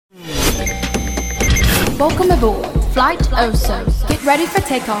Welcome aboard Flight Oso. Get ready for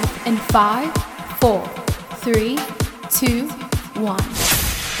takeoff in 5, 4, 3, 2, 1.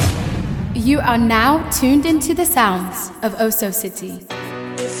 You are now tuned into the sounds of Oso City.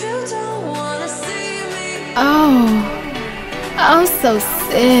 Oh, Oso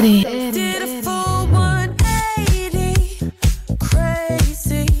City. Did a full 180,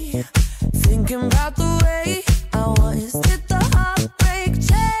 crazy, thinking about the way I was. Did the heartbreak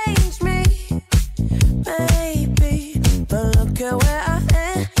change me? Maybe, but look at where I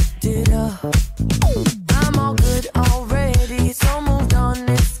ended up. I'm all good already, so moved on.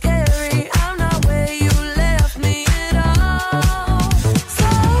 It's scary, I'm not where you left me at all. So,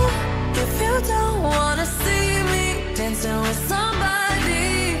 if you don't wanna see me dancing with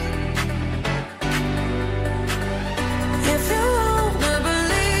somebody, if you wanna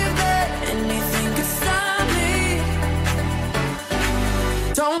believe that anything could stop me,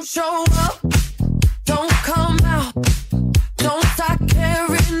 don't show up, don't come out, don't start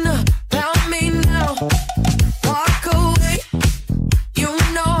caring about me now. Walk away, you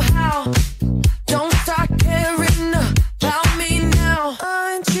know how. Don't start caring about me now.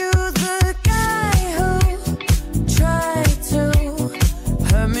 Aren't you the guy who tried to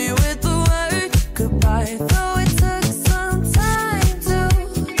hurt me with the word goodbye? Though it took some time to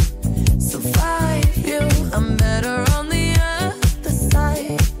survive you, I'm better on the other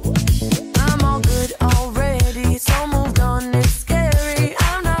side. I'm all good already, so moved on. It's scary,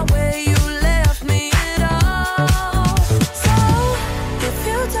 I'm not where you left me at all. So, if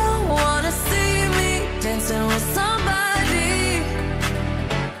you don't wanna see me dancing with somebody,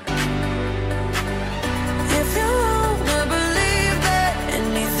 if you wanna believe that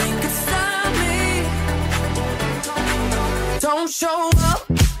anything could stop me, don't show up,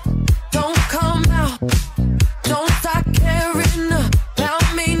 don't come out, don't start caring about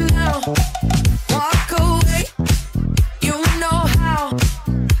me now. Walk away, you know how.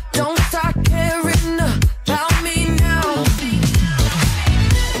 Don't start caring about me now.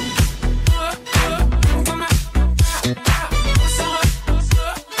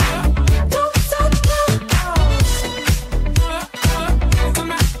 Don't stop now.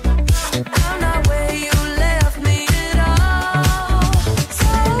 I'm not where you left me at all.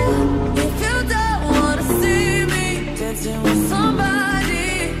 So, if you don't wanna see me dancing with somebody,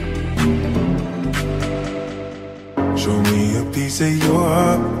 Show me a piece of your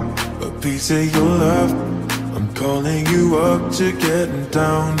heart, a piece of your love. I'm calling you up to getting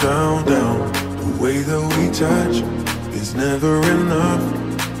down, down, down. The way that we touch is never enough.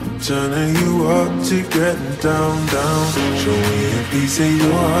 I'm turning you up to getting down, down. Show me a piece of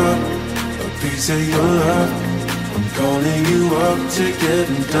your heart, a piece of your love. I'm calling you up to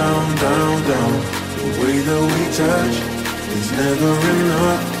getting down, down, down. The way that we touch is never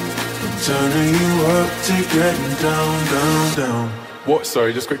enough. Turning you up to getting down, down, down. What?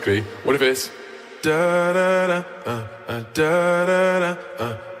 Sorry, just quickly. What if it's Da da da, da da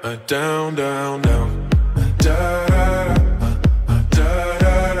da, down, down, down. Da da da, da da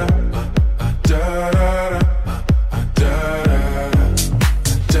da, da da da, da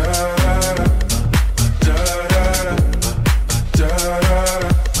da da, da da da, da da da,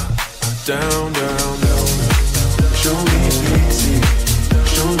 down, down, down. Show me easy,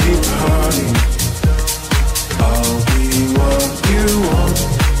 show me party. I'll be what you want,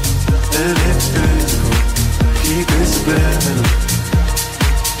 and it's physical. Keep it subliminal.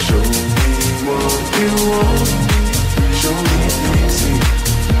 Show me what you want. Show me easy,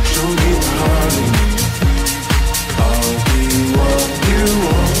 show me party. I'll be what you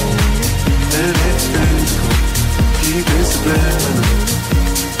want, and it's physical. Keep it subliminal.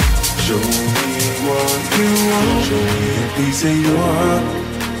 Show me what you want. Show me a piece of your heart,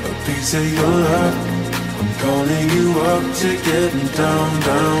 a piece of your love. I'm calling you up to getting down,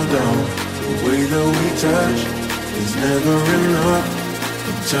 down, down. The way that we touch is never enough.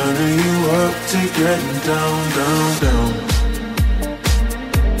 I'm turning you up to getting down, down, down.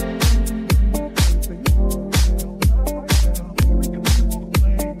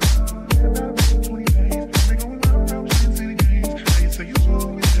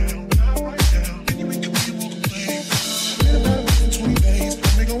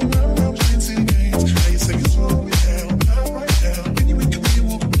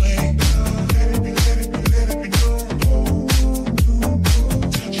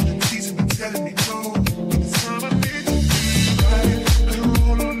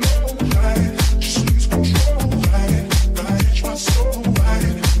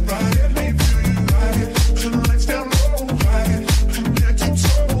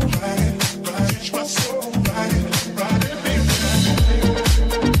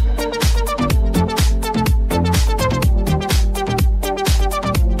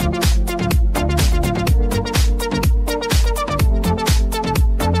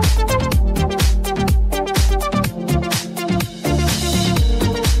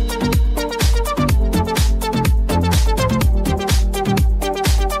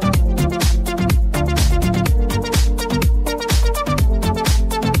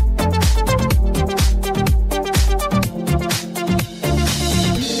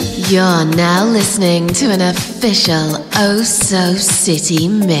 You're now listening to an official Oh So City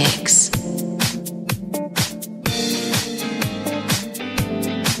mix.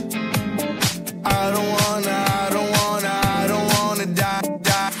 I don't wanna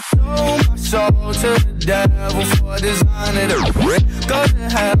die. Sold my soul to the devil for designing it. Go to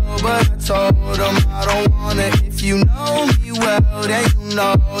hell, but I told him I don't wanna. If you know me well, then you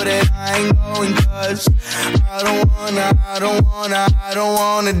know that I ain't going, 'cause I don't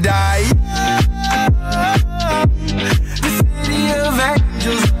wanna die. The city of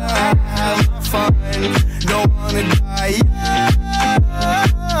angels where I have my fun. Don't wanna die.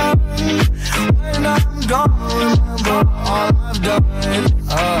 When I'm gone, remember all I've done.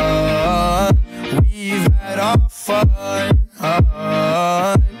 We've had our fun,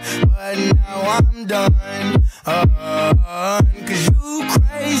 but now I'm done. 'Cause you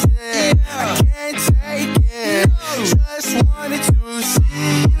crazy, I can't take it. Just wanted to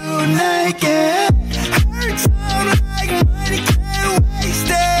see you naked. Hurts all like money, can't waste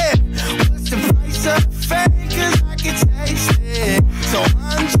it. What's the price of fame? 'Cause I can taste it. So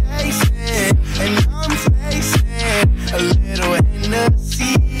I'm chasing, and I'm facing a little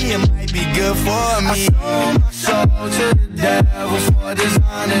Hennessy. It might be good for me. I sold my soul to the devil for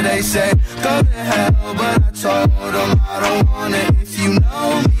designer. They say go to hell, but I told them I don't want it. If you know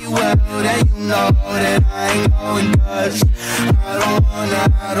me well, then you know that I ain't going, 'cause I don't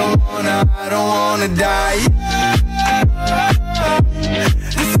wanna die.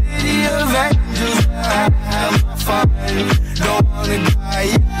 The city of angels where I have my fun. Don't wanna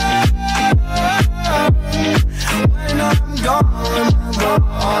die. When I'm gone, remember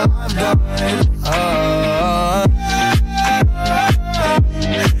all I've done.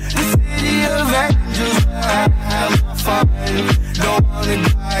 The city of angels where I have my fun. Don't wanna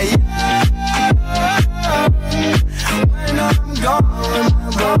die. When I'm gone,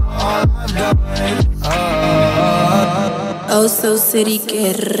 remember all I've done. Oh So City,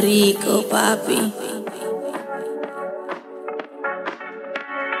 qué rico, papi.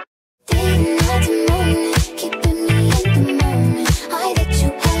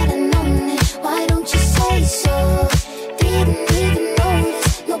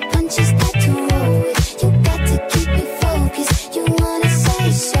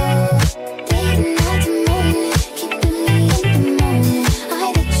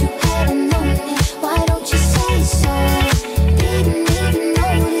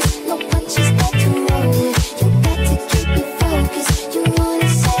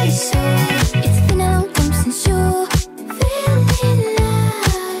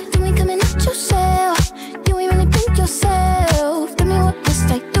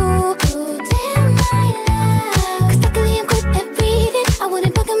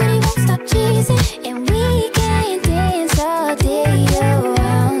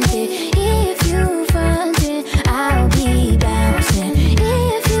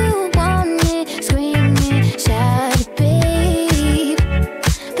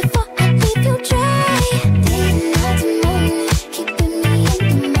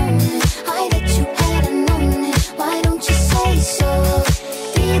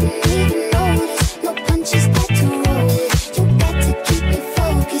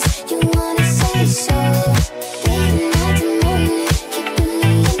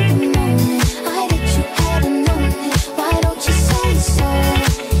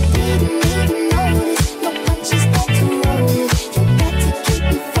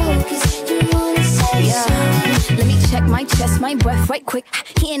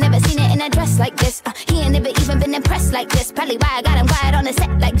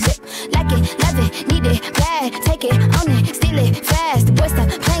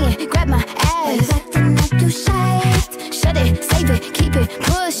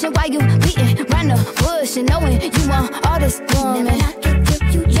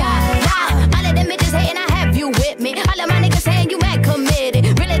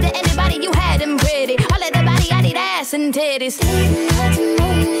 So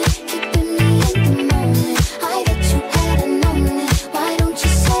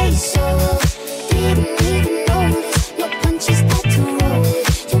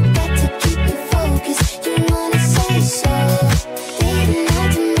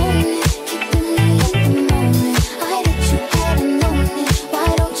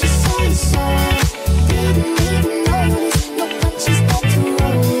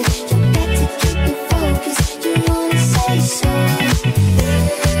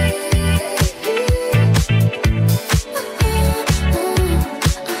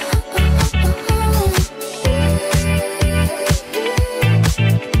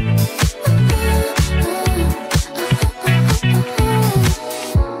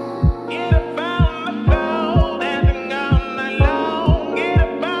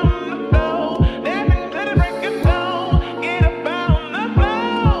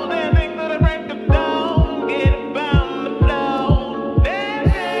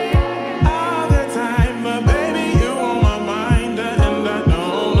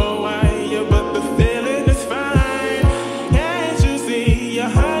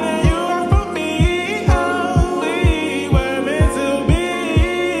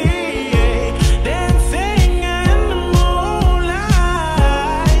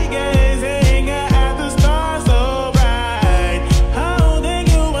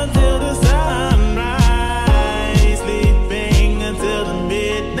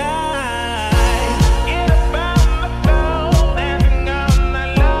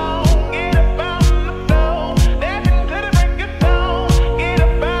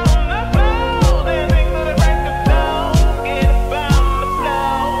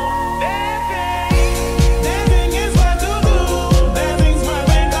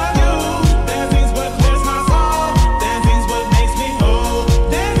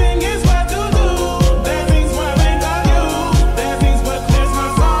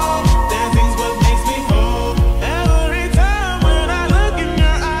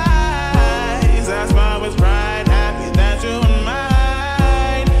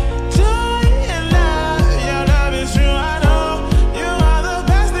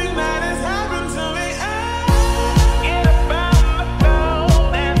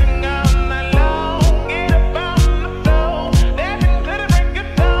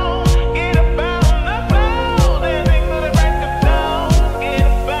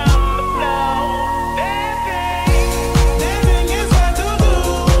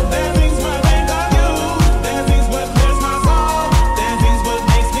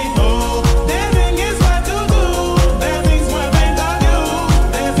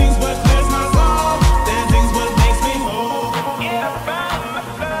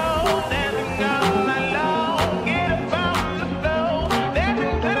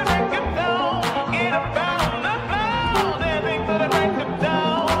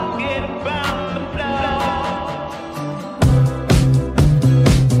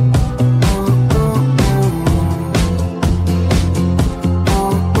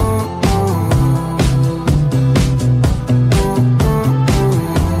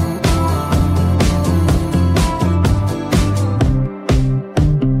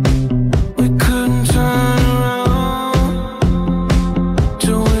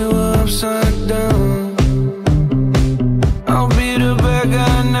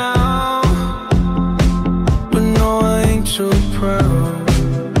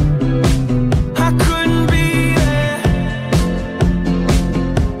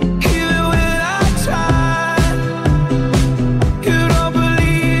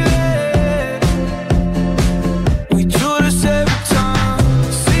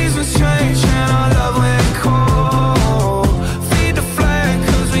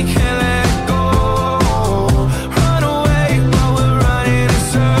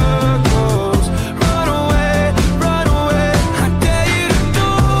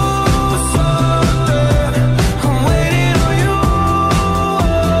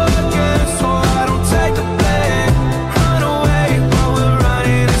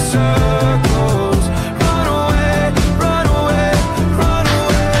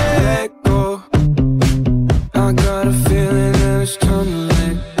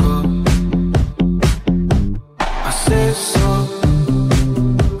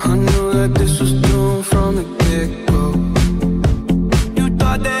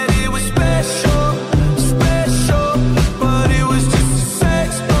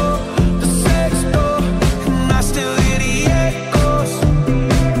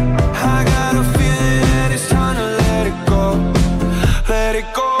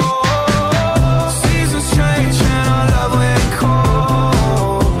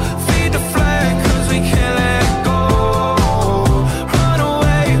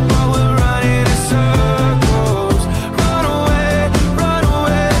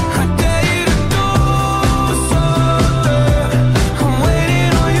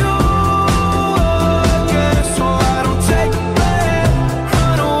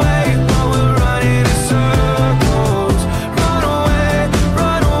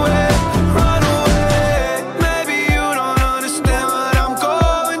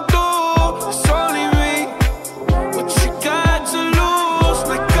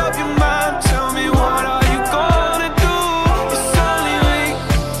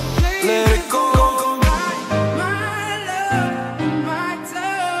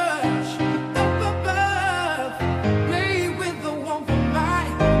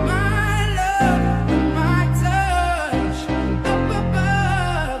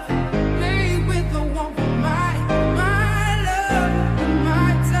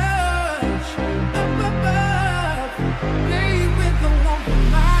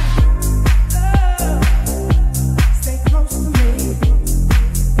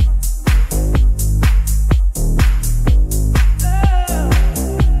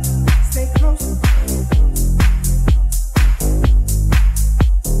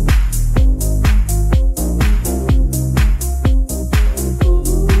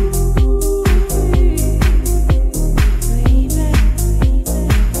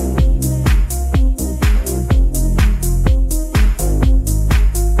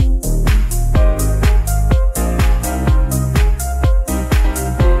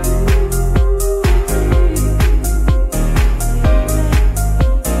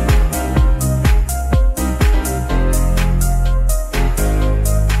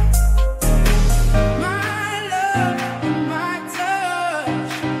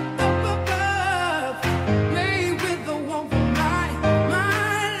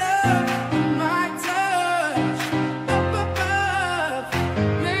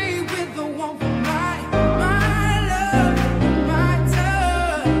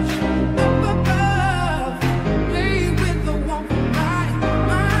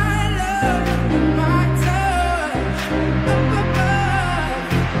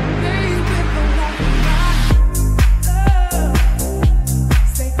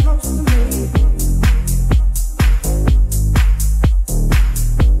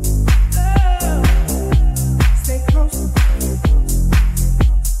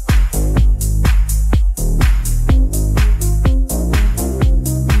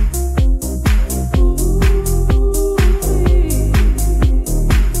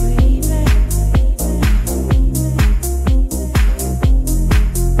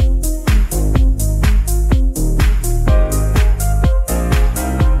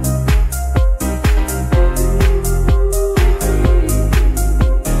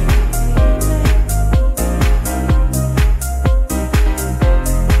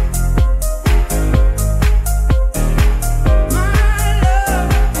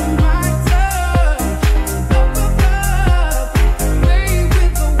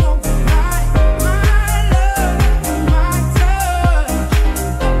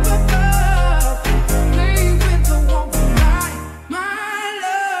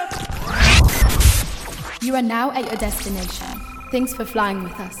You are now at your destination. Thanks for flying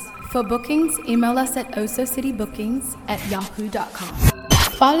with us. For bookings, email us at osocitybookings@yahoo.com.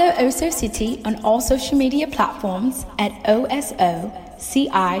 Follow Oso City on all social media platforms at OSOCITY.